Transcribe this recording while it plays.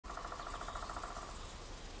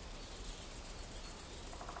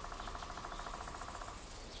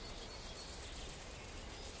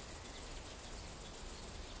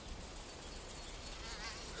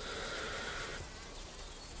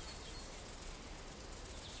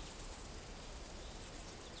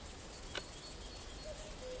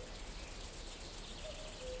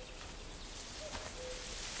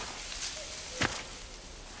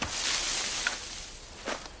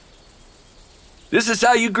This is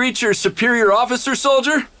how you greet your superior officer,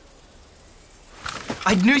 soldier?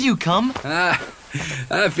 I knew you'd come. I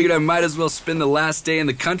figured I might as well spend the last day in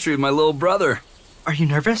the country with my little brother. Are you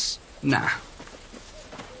nervous? Nah.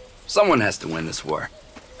 Someone has to win this war.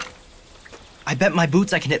 I bet my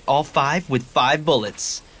boots I can hit all 5 with 5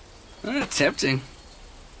 bullets. Tempting.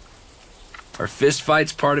 Are fist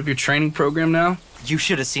fights part of your training program now? You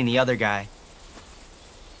should have seen the other guy.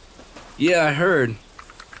 Yeah, I heard.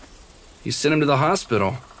 You sent him to the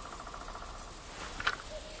hospital.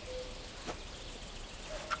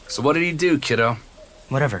 So what did he do, kiddo?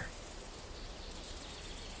 Whatever.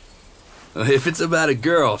 If it's about a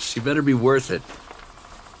girl, she better be worth it.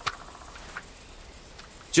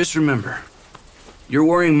 Just remember, you're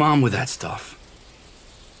worrying Mom with that stuff.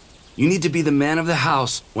 You need to be the man of the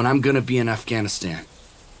house when I'm gonna be in Afghanistan.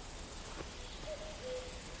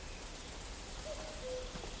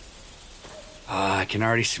 I can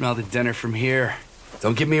already smell the dinner from here.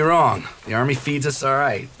 Don't get me wrong, the army feeds us all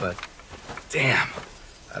right, but damn,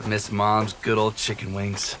 I've missed Mom's good old chicken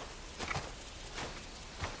wings.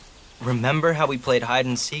 Remember how we played hide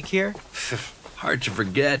and seek here? Hard to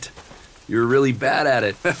forget. You were really bad at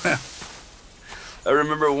it. I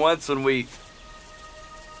remember once when we...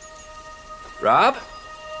 Rob?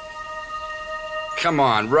 Come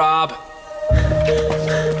on, Rob.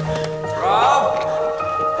 Rob?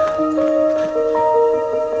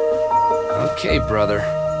 Okay, brother.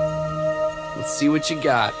 Let's see what you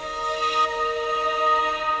got.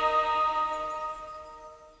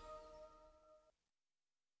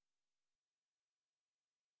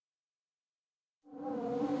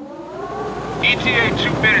 ETA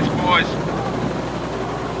 2 minutes, boys.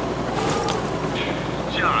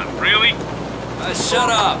 John, really? Shut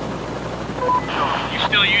up. You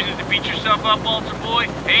still using it to beat yourself up, altar boy?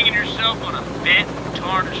 Hanging yourself on a bent,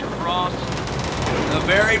 tarnished cross?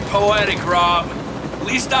 Very poetic, Rob. At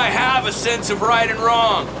least I have a sense of right and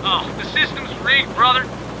wrong. Oh, the system's rigged, brother.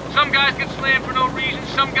 Some guys get slammed for no reason,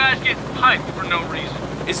 some guys get hyped for no reason.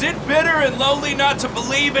 Is it bitter and lonely not to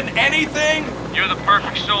believe in anything? You're the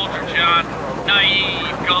perfect soldier, John.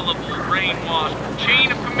 Naive, gullible, brainwashed,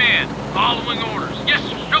 chain of command, following orders. Yes,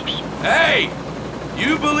 sir, no, sir. Hey!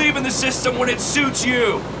 You believe in the system when it suits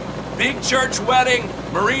you. Big church wedding,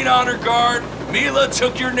 Marine Honor Guard, Mila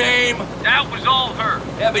took your name. That was all her.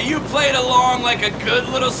 Yeah, but you played along like a good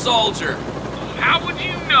little soldier. How would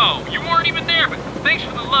you know? You weren't even there, but thanks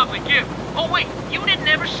for the lovely gift. Oh wait, you didn't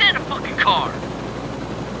ever send a fucking card.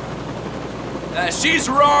 She's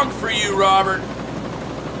wrong for you, Robert.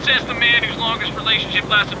 Says the man whose longest relationship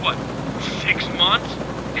lasted, what, 6 months?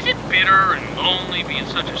 Is it bitter and lonely being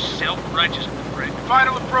such a self-righteous prick?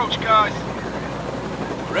 Final approach, guys.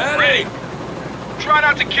 Ready? Try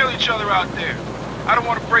not to kill each other out there. I don't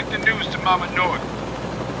want to break the news to Mama North.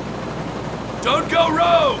 Don't go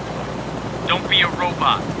rogue! Don't be a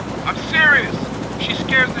robot. I'm serious. She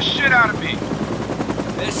scares the shit out of me.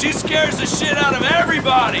 And she scares the shit out of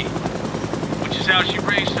everybody! Which is how she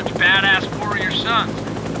raised such badass warrior sons.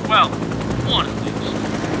 Well, one at least.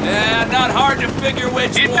 Yeah, not hard to figure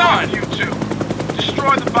which one. Enough, you two.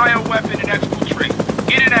 Destroy the bioweapon and exfiltrate.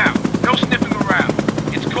 In and out. No sniffing around.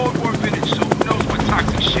 It's Cold War vintage, so who knows what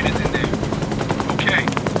toxic shit is in there. Okay.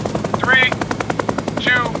 3,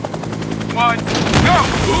 2, 1, go!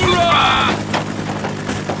 Hoorah!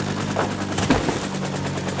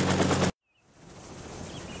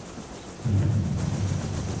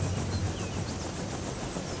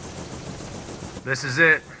 This is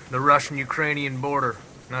it, the Russian-Ukrainian border.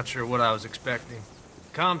 Not sure what I was expecting.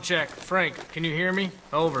 Comm check. Frank, can you hear me?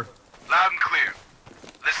 Over. Loud and clear.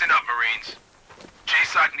 Listen up, Marines.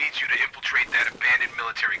 JSOC needs you to infiltrate that abandoned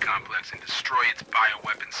military complex and destroy its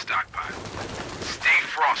bioweapons stockpile. Stay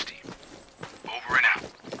frosty. Over and out.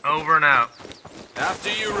 Over and out. After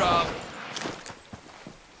you, Rob.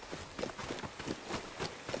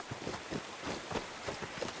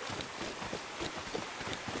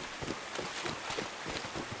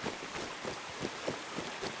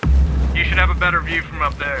 You should have a better view from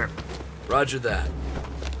up there. Roger that.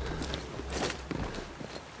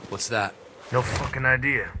 What's that? No fucking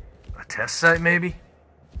idea. A test site, maybe?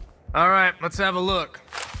 Alright, let's have a look.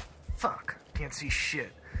 Fuck, can't see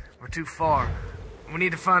shit. We're too far. We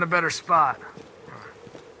need to find a better spot.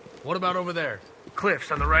 What about over there?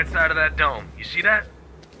 Cliffs on the right side of that dome. You see that?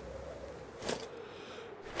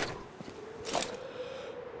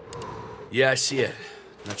 Yeah, I see it.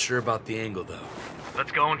 Not sure about the angle, though.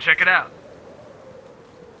 Let's go and check it out.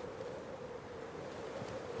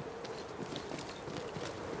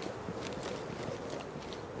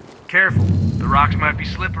 Careful, the rocks might be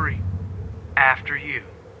slippery. After you.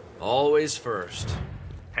 Always first.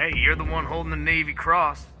 Hey, you're the one holding the Navy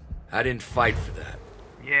Cross. I didn't fight for that.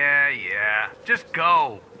 Yeah. Just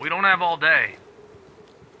go. We don't have all day.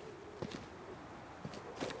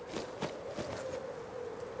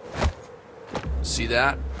 See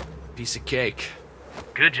that? Piece of cake.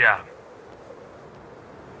 Good job.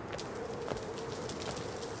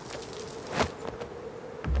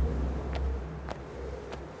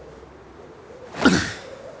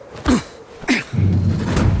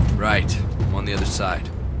 Right. I'm on the other side.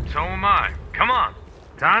 So am I. Come on.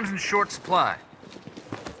 Time's in short supply.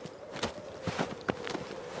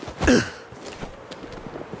 It's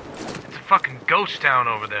a fucking ghost town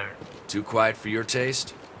over there. Too quiet for your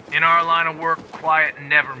taste? In our line of work, quiet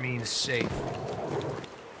never means safe.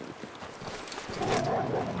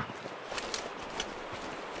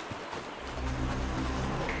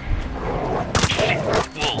 Shit,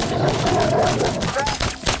 wolves.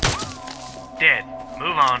 Dead.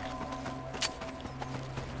 Move on.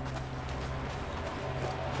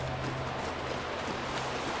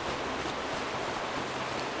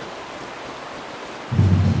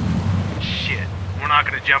 Shit, we're not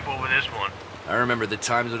gonna jump over this one. I remember the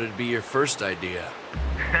times when it'd be your first idea.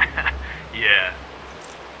 Yeah.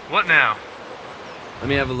 What now? Let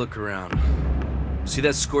me have a look around. See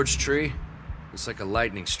that scorched tree? Looks like a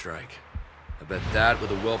lightning strike. I bet that,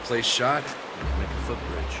 with a well-placed shot, we can make a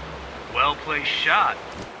footbridge. Well-placed shot.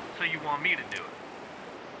 So you want me to do it?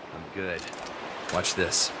 I'm good. Watch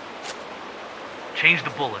this. Change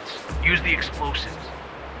the bullets. Use the explosives.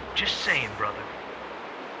 Just saying, brother.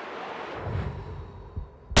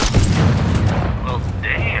 Well,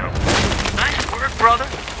 damn. Nice work, brother.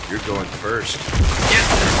 You're going first. Yes,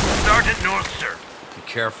 sir. Sergeant North, sir. Be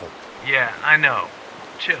careful. Yeah, I know.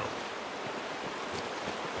 Chill.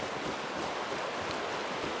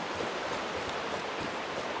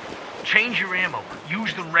 Change your ammo.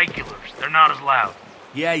 Use the regulars. They're not as loud.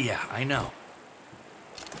 Yeah, I know.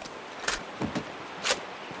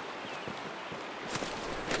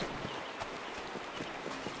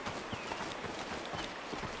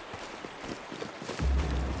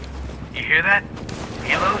 You hear that?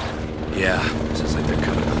 Halos? Yeah, sounds like they're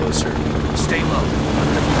coming closer. Stay low.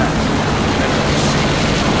 Let them pass.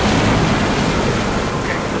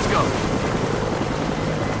 Okay, let's go.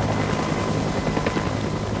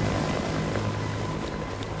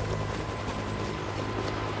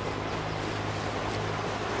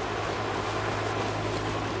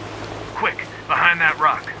 Quick, behind that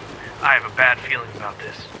rock. I have a bad feeling about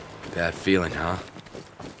this. Bad feeling, huh?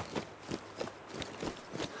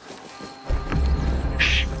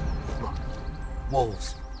 Shh. Look.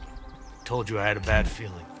 Wolves. Told you I had a bad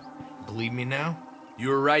feeling. Believe me now? You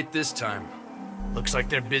were right this time. Looks like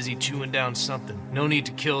they're busy chewing down something. No need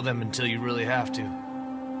to kill them until you really have to.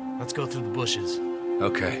 Let's go through the bushes.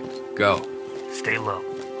 Okay, go. Stay low.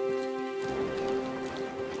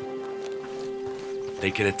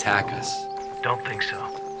 They could attack us. Don't think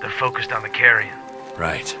so. They're focused on the carrion.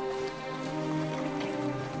 Right.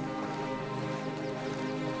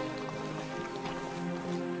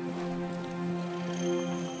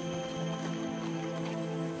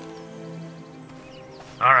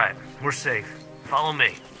 All right, we're safe. Follow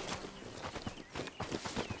me.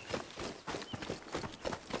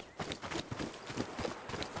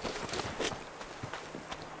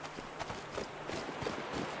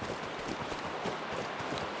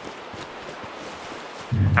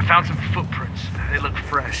 I found some footprints. They look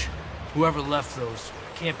fresh. Whoever left those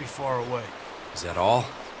can't be far away. Is that all?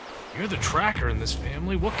 You're the tracker in this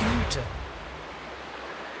family. What can you tell?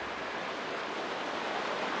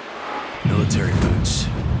 Military boots.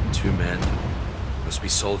 2 men. Must be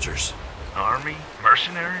soldiers. Army?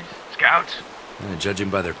 Mercenaries? Scouts? Judging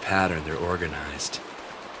by their pattern, they're organized.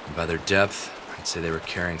 And by their depth, I'd say they were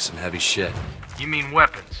carrying some heavy shit. You mean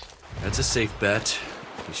weapons? That's a safe bet.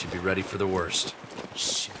 We should be ready for the worst.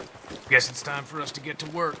 Shit. Guess it's time for us to get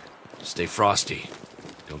to work. Stay frosty.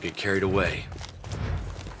 Don't get carried away.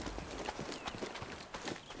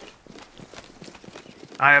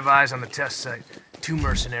 I have eyes on the test site. 2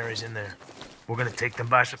 mercenaries in there. We're gonna take them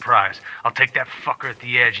by surprise. I'll take that fucker at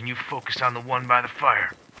the edge and you focus on the one by the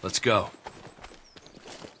fire. Let's go.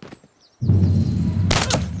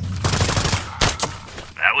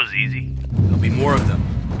 That was easy. There'll be more of them.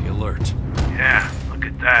 Be alert. Yeah, look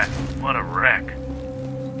at that. What a wreck.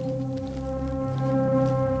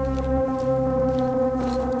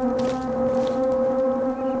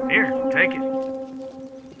 Here, take it.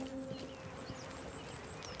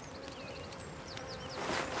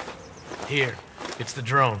 Here, it's the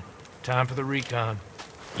drone. Time for the recon.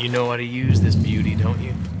 You know how to use this beauty, don't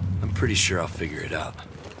you? I'm pretty sure I'll figure it out.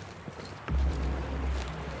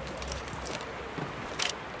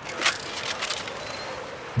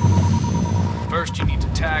 First, you need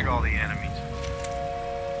to tag all the enemies.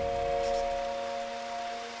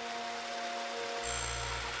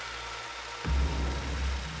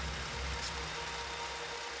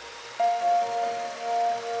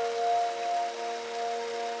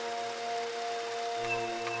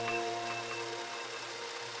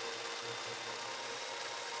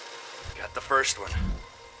 Got the first one.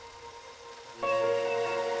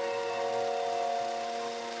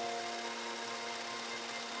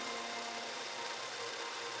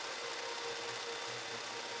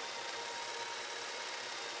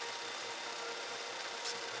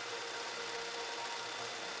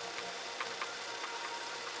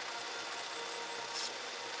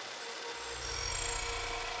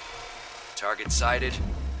 Target sighted.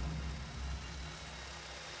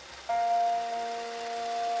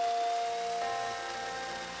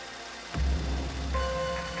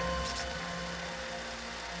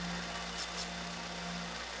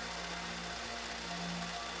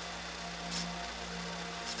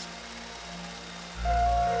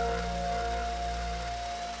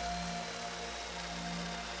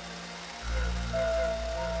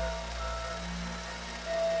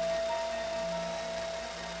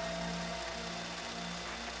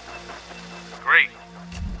 Great.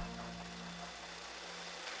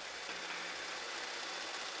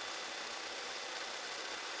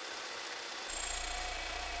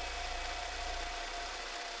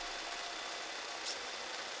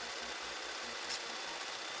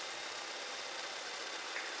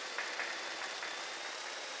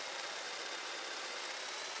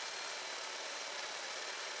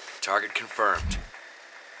 Target confirmed.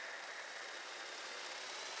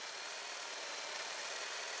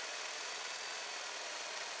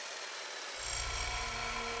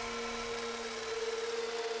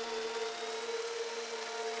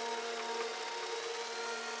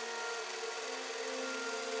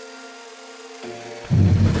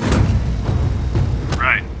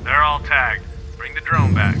 Right, they're all tagged. Bring the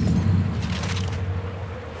drone back.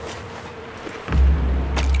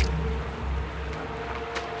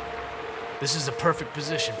 This is a perfect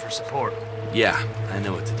position for support. Yeah, I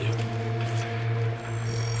know what to do.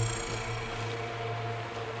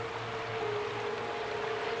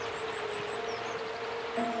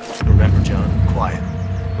 Remember, John, quiet.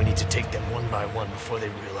 We need to take them one by one before they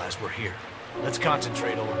realize we're here. Let's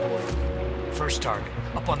concentrate, old boy. First target,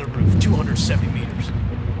 up on the roof, 270 meters.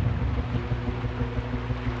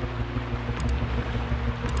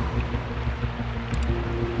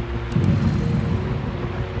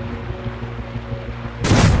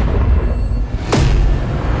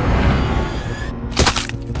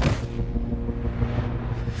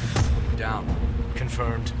 Down.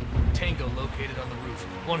 Confirmed. Tango located on the roof,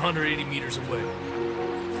 180 meters away.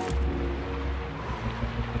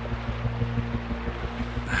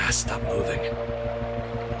 Stop moving.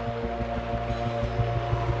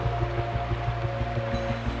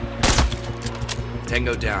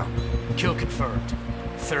 Tango down. Kill confirmed.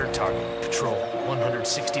 Third target, patrol,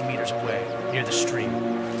 160 meters away, near the stream.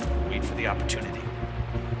 Wait for the opportunity.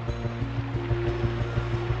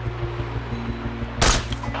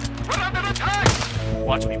 We're under attack!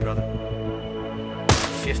 Watch me, brother.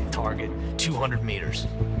 Fifth target, 200 meters.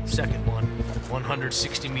 Second one,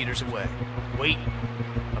 160 meters away. Wait.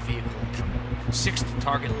 A vehicle incoming. Sixth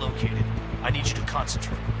target located. I need you to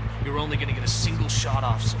concentrate. You're only gonna get a single shot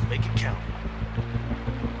off, so make it count.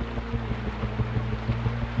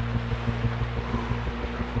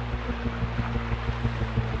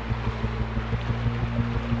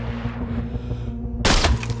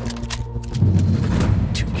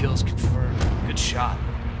 Two kills confirmed. Good shot.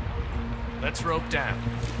 Let's rope down.